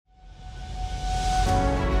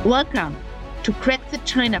Welcome to Crack the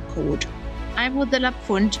China Code. I'm Rodella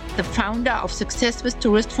Pfund, the founder of Success with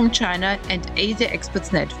Tourists from China and Asia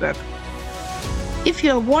Experts Network. If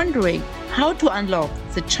you're wondering how to unlock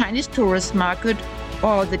the Chinese tourist market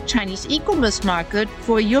or the Chinese e-commerce market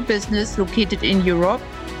for your business located in Europe,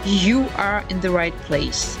 you are in the right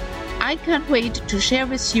place. I can't wait to share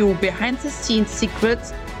with you behind-the-scenes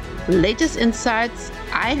secrets, latest insights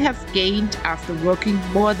I have gained after working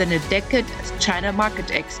more than a decade as China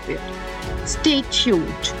market expert. Stay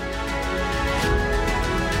tuned.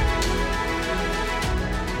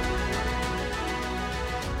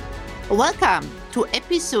 Welcome to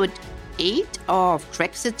episode 8 of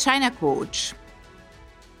Crack the China Code.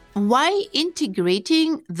 Why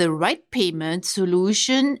integrating the right payment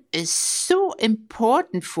solution is so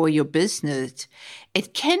important for your business.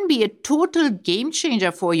 It can be a total game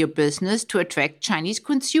changer for your business to attract Chinese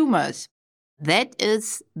consumers. That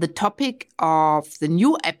is the topic of the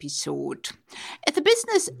new episode. As a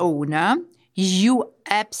business owner, you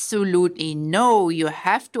absolutely know you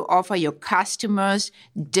have to offer your customers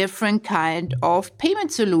different kind of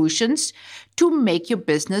payment solutions to make your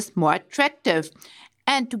business more attractive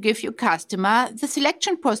and to give your customer the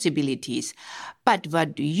selection possibilities. But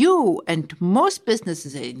what you and most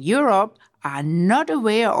businesses in Europe are not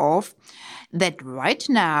aware of, that right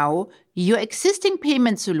now your existing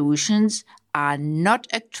payment solutions are not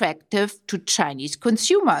attractive to Chinese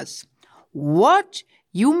consumers. What?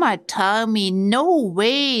 You might tell me, no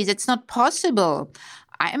way, that's not possible.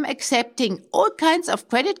 I am accepting all kinds of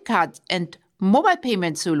credit cards and mobile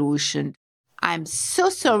payment solutions. I'm so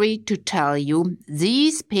sorry to tell you,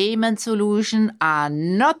 these payment solutions are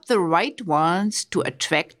not the right ones to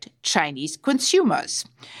attract Chinese consumers.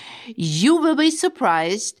 You will be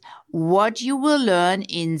surprised what you will learn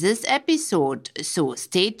in this episode, so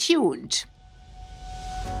stay tuned.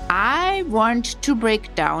 I want to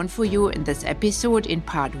break down for you in this episode in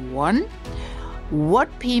part 1,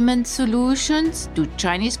 what payment solutions do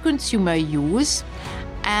Chinese consumers use,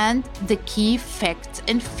 and the key facts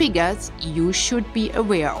and figures you should be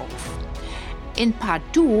aware of. In part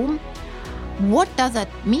 2, what does that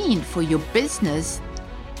mean for your business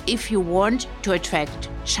if you want to attract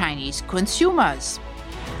Chinese consumers?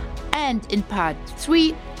 And in part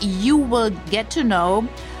 3, you will get to know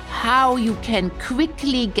how you can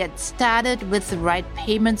quickly get started with the right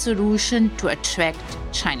payment solution to attract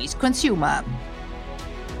Chinese consumers.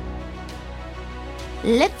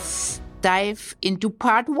 Let's dive into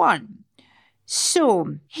part 1.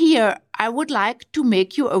 So here I would like to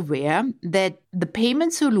make you aware that the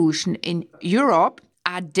payment solution in Europe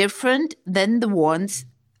are different than the ones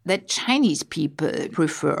that Chinese people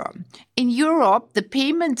prefer. In Europe, the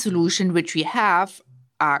payment solution which we have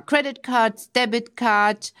are credit cards, debit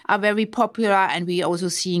cards are very popular, and we are also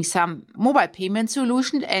seeing some mobile payment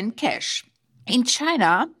solutions and cash. In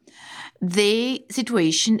China, the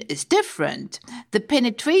situation is different. The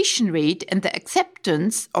penetration rate and the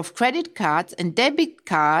acceptance of credit cards and debit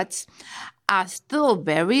cards are still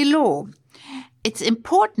very low. It's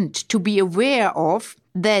important to be aware of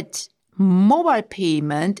that mobile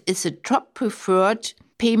payment is a top preferred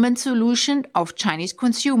payment solution of Chinese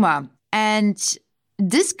consumer. And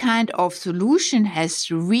this kind of solution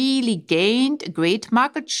has really gained a great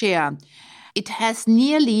market share. It has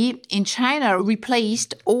nearly, in China,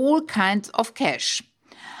 replaced all kinds of cash.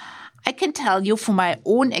 I can tell you from my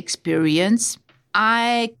own experience,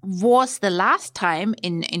 I was the last time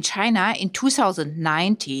in China in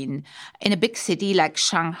 2019 in a big city like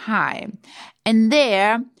Shanghai. And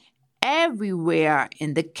there, everywhere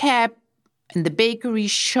in the cab, in the bakery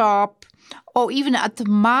shop, or even at the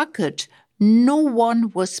market, no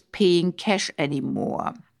one was paying cash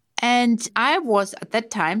anymore. And I was at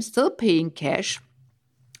that time still paying cash.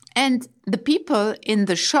 And the people in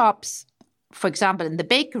the shops, for example, in the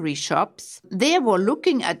bakery shops, they were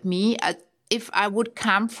looking at me as if I would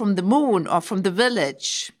come from the moon or from the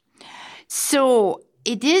village. So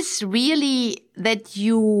it is really that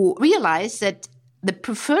you realize that the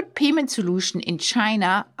preferred payment solution in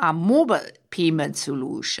China are mobile payment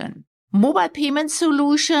solution. Mobile payment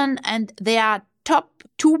solution, and there are top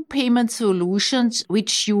 2 payment solutions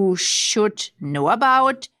which you should know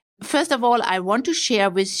about. First of all, I want to share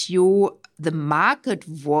with you the market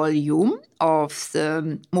volume of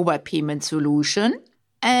the mobile payment solution.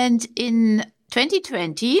 And in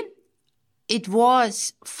 2020, it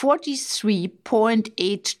was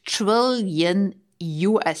 43.8 trillion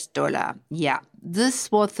US dollar. Yeah,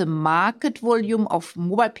 this was the market volume of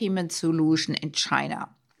mobile payment solution in China.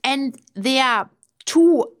 And there are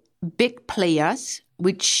 2 big players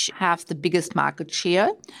which have the biggest market share.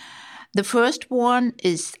 The first one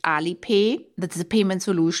is Alipay. That's a payment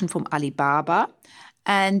solution from Alibaba.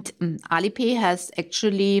 And Alipay has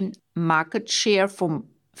actually market share from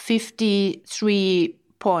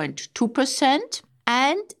 53.2%.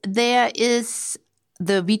 And there is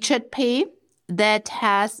the WeChat Pay that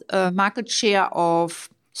has a market share of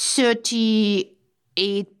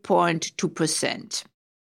 38.2%.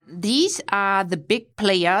 These are the big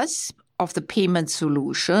players of the payment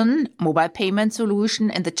solution, mobile payment solution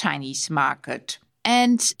in the Chinese market.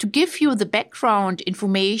 And to give you the background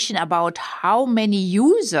information about how many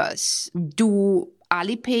users do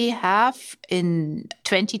Alipay have in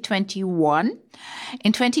 2021.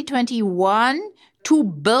 In 2021, 2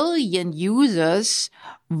 billion users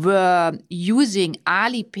were using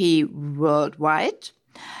Alipay worldwide,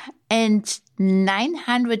 and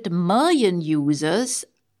 900 million users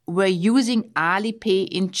were using Alipay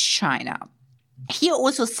in China. Here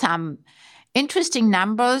also some interesting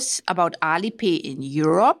numbers about Alipay in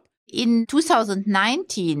Europe. In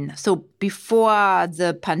 2019, so before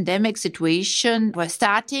the pandemic situation was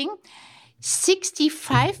starting,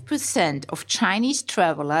 65% of Chinese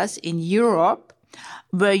travelers in Europe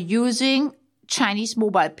were using Chinese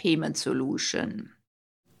mobile payment solution.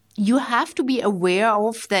 You have to be aware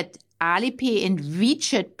of that Alipay and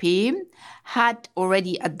WeChat Pay had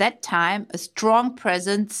already at that time a strong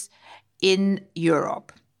presence in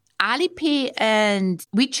Europe. Alipay and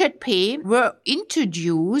WeChat Pay were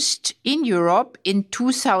introduced in Europe in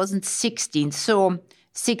 2016, so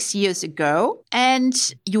 6 years ago. And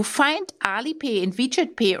you find Alipay and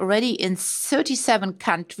WeChat Pay already in 37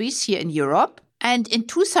 countries here in Europe. And in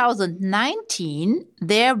 2019,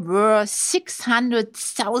 there were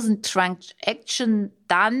 600,000 transactions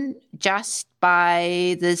done just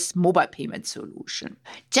by this mobile payment solution.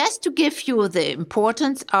 Just to give you the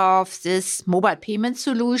importance of this mobile payment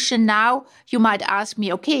solution now, you might ask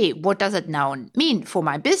me, okay, what does it now mean for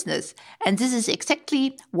my business? And this is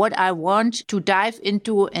exactly what I want to dive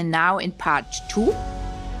into now in part 2.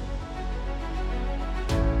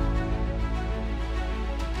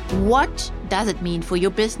 What does it mean for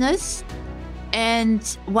your business? And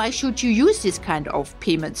why should you use this kind of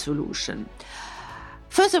payment solution?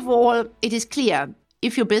 First of all, it is clear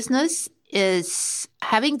if your business is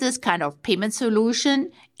having this kind of payment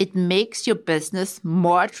solution, it makes your business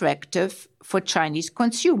more attractive for Chinese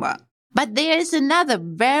consumer. But there is another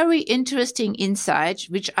very interesting insight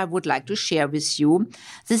which I would like to share with you.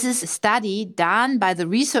 This is a study done by the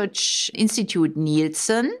Research Institute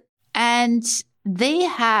Nielsen, and they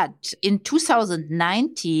had in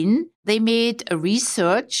 2019, they made a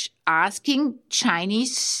research asking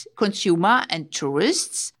Chinese consumer and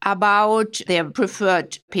tourists about their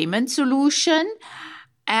preferred payment solution.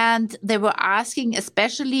 And they were asking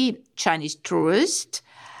especially Chinese tourists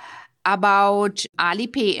about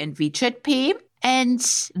Alipay and WeChat Pay. And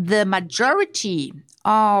the majority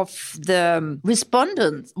of the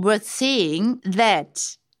respondents were saying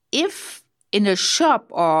that if in a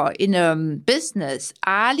shop or in a business,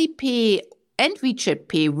 Alipay and WeChat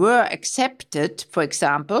Pay were accepted, for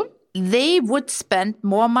example, they would spend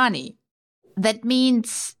more money. That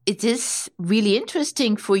means it is really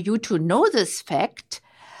interesting for you to know this fact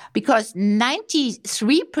because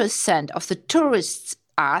 93% of the tourists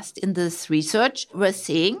asked in this research were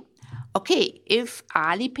saying, okay, if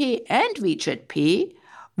Alipay and WeChat Pay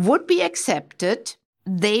would be accepted,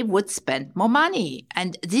 they would spend more money.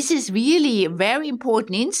 And this is really a very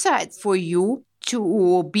important insight for you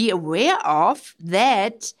to be aware of,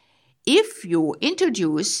 that if you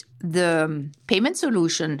introduce the payment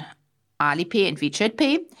solution Alipay and WeChat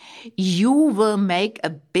Pay, you will make a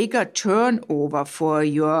bigger turnover for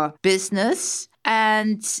your business,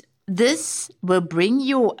 and this will bring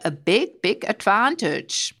you a big, big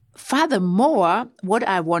advantage. Furthermore, what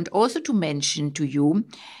I want also to mention to you,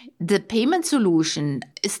 the payment solution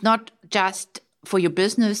is not just for your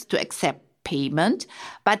business to accept payment,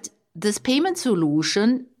 but this payment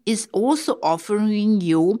solution is also offering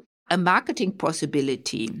you a marketing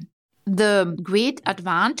possibility. The great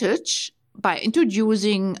advantage by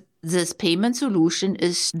introducing this payment solution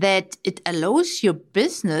is that it allows your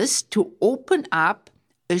business to open up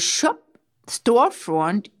a shop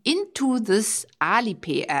storefront into this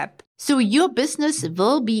Alipay app. So your business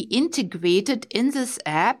will be integrated in this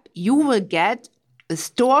app. You will get a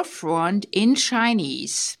storefront in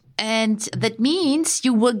Chinese. And that means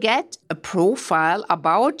you will get a profile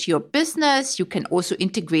about your business. You can also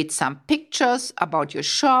integrate some pictures about your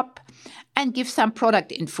shop and give some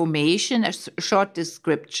product information, a short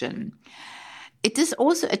description. It is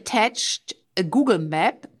also attached a Google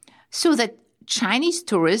map so that Chinese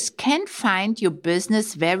tourists can find your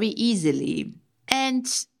business very easily. And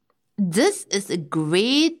this is a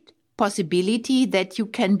great possibility that you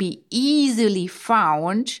can be easily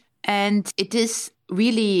found, and it is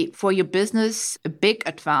really for your business a big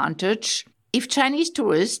advantage. If Chinese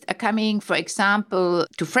tourists are coming, for example,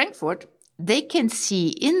 to Frankfurt, they can see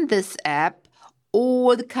in this app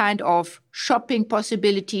all the kind of shopping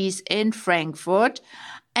possibilities in Frankfurt,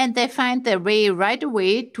 and they find their way right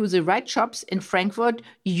away to the right shops in Frankfurt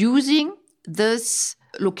using this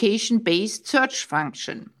location-based search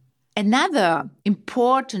function. Another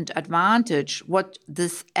important advantage what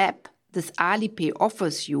this app, this Alipay,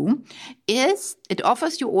 offers you is it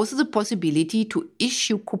offers you also the possibility to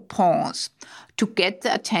issue coupons to get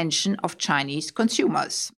the attention of Chinese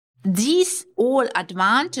consumers. These all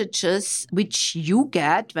advantages which you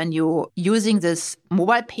get when you're using this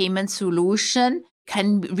mobile payment solution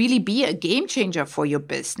can really be a game changer for your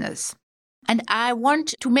business. And I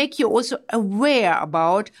want to make you also aware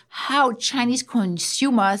about how Chinese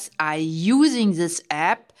consumers are using this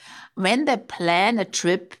app when they plan a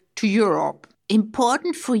trip to Europe.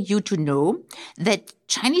 Important for you to know that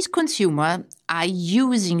Chinese consumers are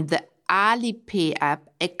using the Alipay app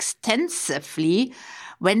extensively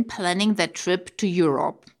when planning their trip to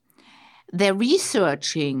Europe. They're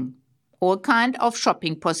researching all kinds of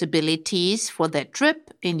shopping possibilities for their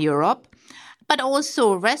trip in Europe, but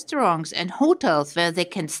also restaurants and hotels where they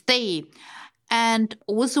can stay, and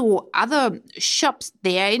also other shops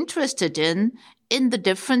they are interested in the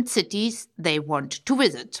different cities they want to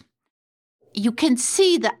visit. You can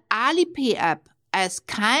see the Alipay app as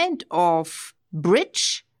kind of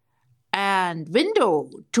bridge and window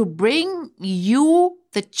to bring you,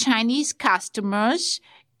 the Chinese customers,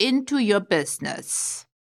 into your business.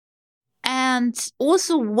 And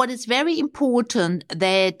also what is very important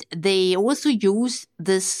that they also use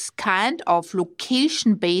this kind of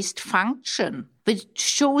location-based function, which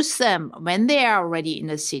shows them when they are already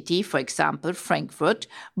in a city, for example, Frankfurt,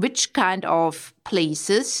 which kind of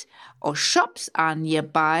places or shops are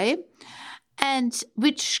nearby and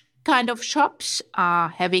which kind of shops are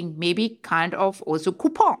having maybe kind of also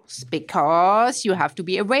coupons, because you have to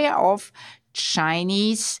be aware of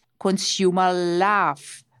Chinese consumer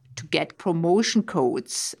love to get promotion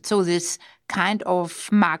codes. So this kind of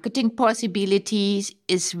marketing possibilities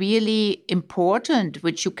is really important,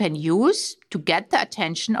 which you can use to get the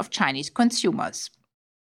attention of Chinese consumers.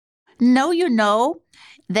 Now you know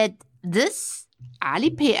that this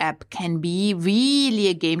Alipay app can be really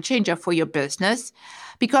a game changer for your business,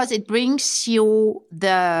 because it brings you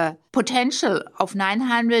the potential of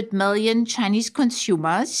 900 million Chinese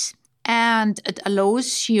consumers, and it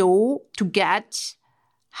allows you to get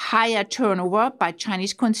higher turnover by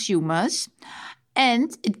Chinese consumers,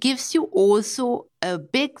 and it gives you also a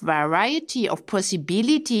big variety of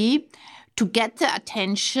possibility to get the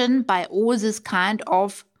attention by all this kind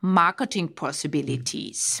of marketing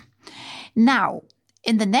possibilities. Now,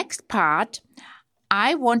 in the next part,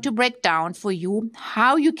 I want to break down for you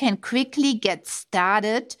how you can quickly get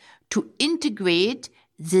started to integrate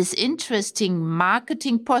this interesting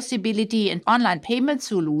marketing possibility and online payment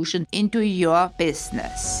solution into your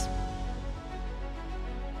business.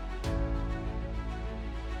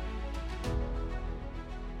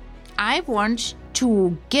 I want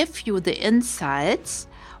to give you the insights.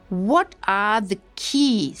 What are the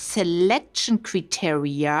key selection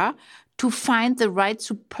criteria to find the right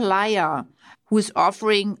supplier who is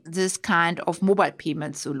offering this kind of mobile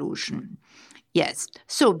payment solution? Yes.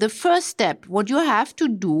 So the first step, what you have to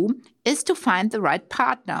do is to find the right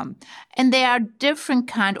partner. And there are different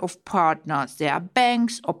kind of partners. There are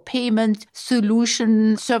banks or payment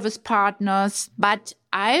solution service partners. But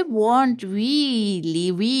I want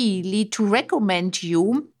really to recommend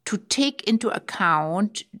you to take into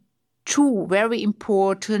account two very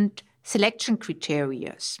important selection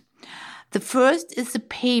criteria. The first is the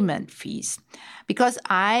payment fees, because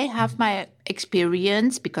I have my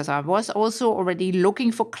experience, because I was also already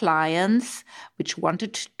looking for clients which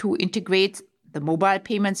wanted to integrate the mobile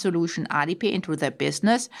payment solution Alipay into their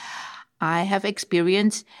business. I have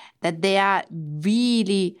experienced that there are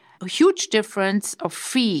really a huge difference of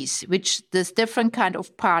fees which these different kind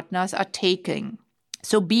of partners are taking.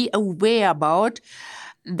 So be aware about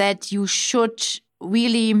that. You should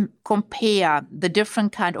really compare the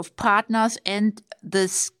different kind of partners and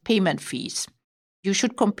this payment fees. You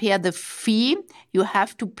should compare the fee you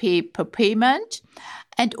have to pay per payment,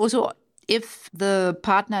 and also if the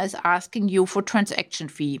partner is asking you for transaction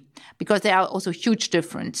fee, because there are also huge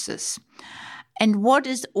differences. And what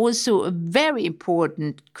is also a very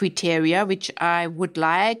important criteria, which I would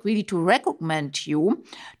like really to recommend you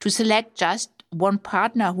to select just one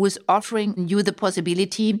partner who is offering you the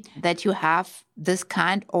possibility that you have this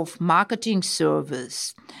kind of marketing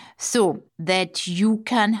service, so that you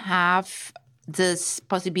can have this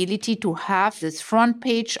possibility to have this front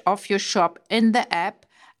page of your shop in the app,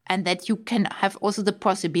 and that you can have also the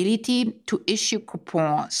possibility to issue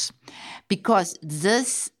coupons, because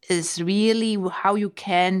this is really how you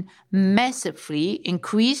can massively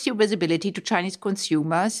increase your visibility to Chinese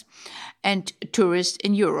consumers and tourists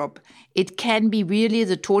in Europe. It can be really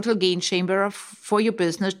the total game changer for your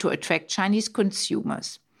business to attract Chinese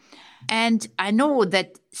consumers. And I know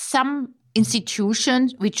that some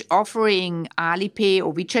institutions which offering Alipay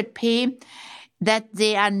or WeChat Pay, that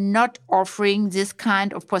they are not offering this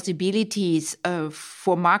kind of possibilities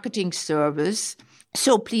for marketing service.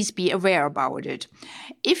 So please be aware about it.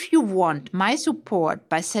 If you want my support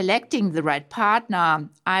by selecting the right partner,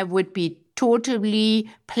 I would be totally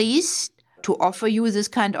pleased to offer you this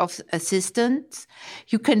kind of assistance.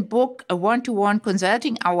 You can book a one-to-one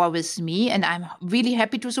consulting hour with me, and I'm really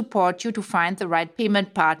happy to support you to find the right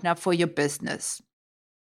payment partner for your business.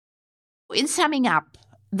 In summing up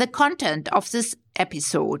the content of this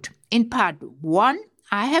episode, in part 1,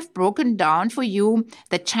 I have broken down for you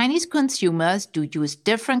that Chinese consumers do use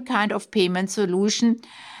different kind of payment solution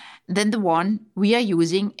than the one we are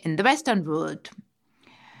using in the Western world.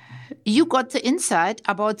 You got the insight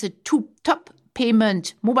about the two top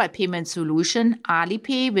mobile payment solution,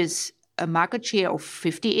 Alipay with a market share of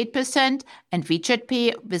 58% and WeChat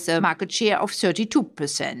Pay with a market share of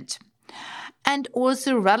 32%. And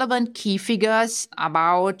also relevant key figures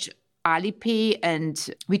about Alipay and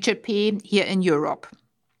WeChat Pay here in Europe.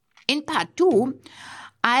 In part 2,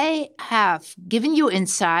 I have given you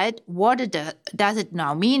insight what does it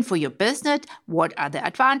now mean for your business, what are the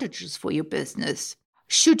advantages for your business.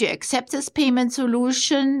 Should you accept this payment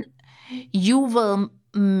solution, you will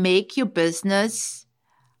make your business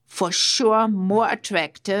for sure more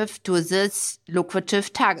attractive to this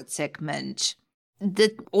lucrative target segment.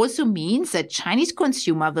 That also means that Chinese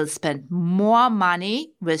consumer will spend more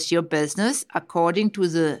money with your business, according to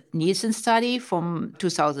the Nielsen study from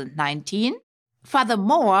 2019.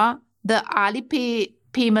 Furthermore, the Alipay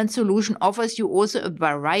payment solution offers you also a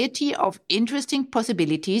variety of interesting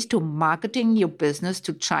possibilities to marketing your business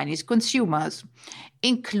to Chinese consumers,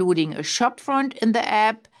 including a shopfront in the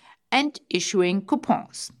app and issuing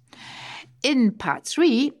coupons. In part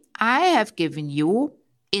 3, I have given you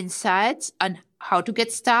insights on how to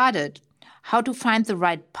get started, how to find the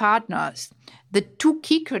right partners, the 2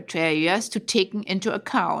 key criteria to take into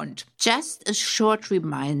account. Just a short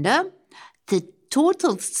reminder, the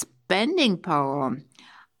total spending power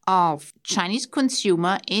of Chinese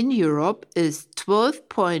consumer in Europe is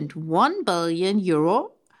 12.1 billion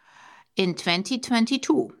euro in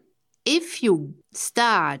 2022. If you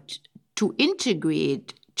start to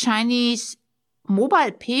integrate Chinese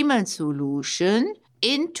mobile payment solution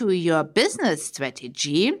into your business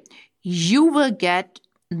strategy, you will get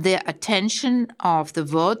the attention of the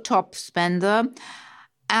world top spender,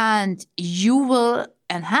 and you will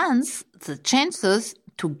enhance the chances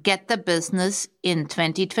to get the business in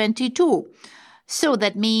 2022. So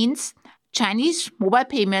that means Chinese mobile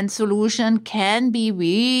payment solution can be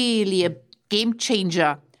really a game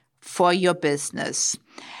changer for your business.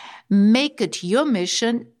 Make it your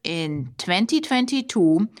mission in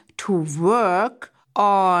 2022 to work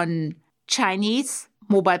on Chinese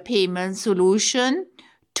mobile payment solution,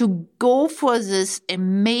 to go for this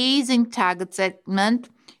amazing target segment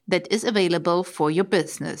that is available for your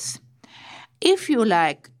business. If you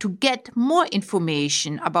like to get more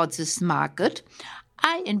information about this market,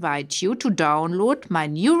 I invite you to download my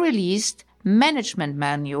new released management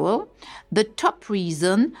manual, The Top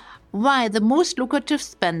Reason Why the Most Lucrative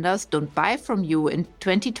Spenders Don't Buy From You in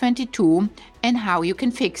 2022 and How You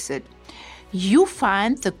Can Fix It. You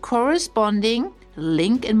find the corresponding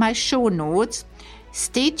link in my show notes.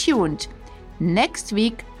 Stay tuned. Next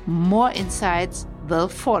week, more insights will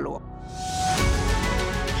follow.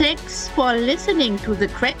 Thanks for listening to the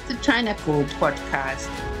Crack the China Code podcast.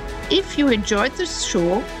 If you enjoyed this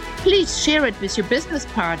show, please share it with your business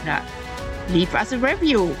partner. Leave us a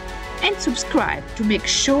review and subscribe to make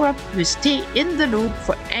sure you stay in the loop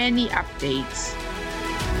for any updates.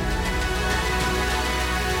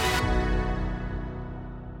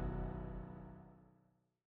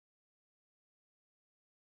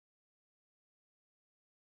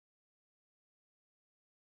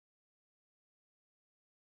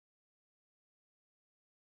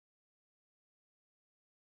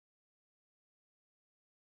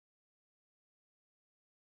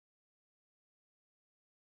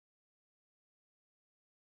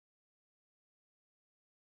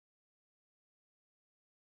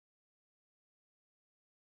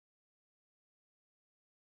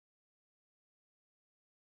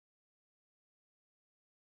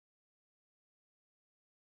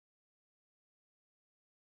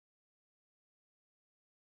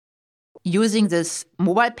 using this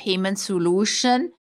mobile payment solution